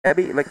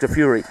Abbey, Electra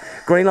Fury.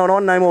 Green line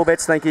on, no more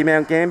bets, thank you,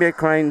 Mount Gambier.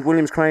 Crane,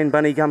 Williams Crane,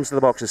 Bunny comes to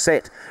the boxes.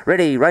 Set,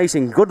 ready,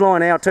 racing, good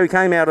line out, two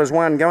came out as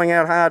one, going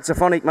out hard,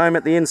 Symphonic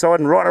Moment the inside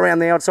and right around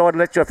the outside.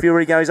 Electra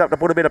Fury goes up to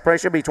put a bit of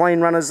pressure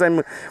between runners.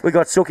 Then we've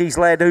got Sookie's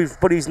Lad who's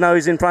put his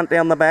nose in front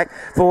down the back.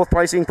 Fourth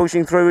placing,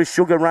 pushing through is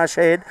Sugar Rush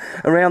Head.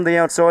 Around the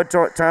outside,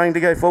 trying to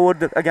go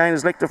forward again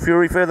is Electra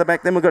Fury. Further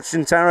back, then we've got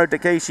Shintaro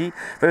Takeshi.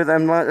 Further,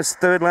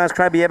 third last,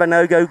 Krabby Ebba,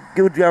 no go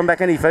good going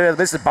back any further.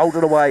 This is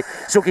bolted away.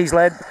 Sookie's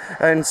Lad,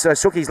 and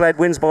Sookie's Lad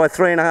wins by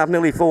 3.5,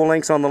 nearly 4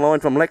 lengths on the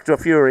line from Electra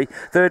Fury.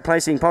 Third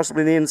placing,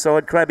 possibly the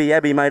inside, Krabby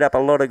Abbey made up a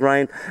lot of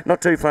ground.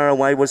 Not too far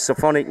away was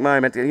Symphonic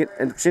Moment, and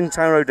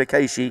Shintaro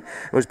Takeshi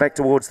was back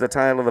towards the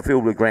tail of the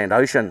field with Grand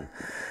Ocean.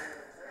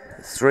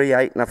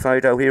 3-8 in a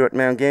photo here at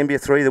Mount Gambier.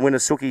 3, the winner,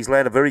 Sookie's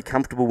Lad, a very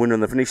comfortable winner in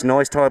the finish.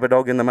 Nice type of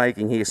dog in the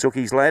making here,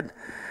 Sookie's Lad.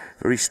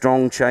 Very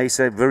strong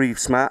chaser, very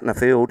smart in the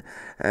field.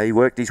 He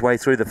worked his way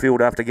through the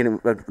field after getting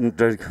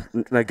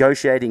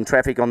negotiating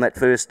traffic on that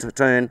first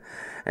turn.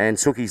 And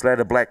Sookie's Lad,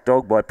 a black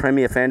dog by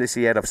Premier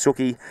Fantasy out of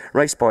Sookie,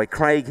 raced by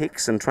Craig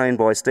Hicks and trained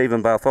by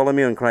Stephen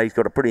Bartholomew. And Craig's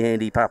got a pretty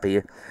handy pup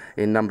here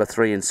in number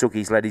 3. And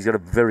Sookie's Lad, he's got a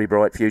very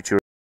bright future.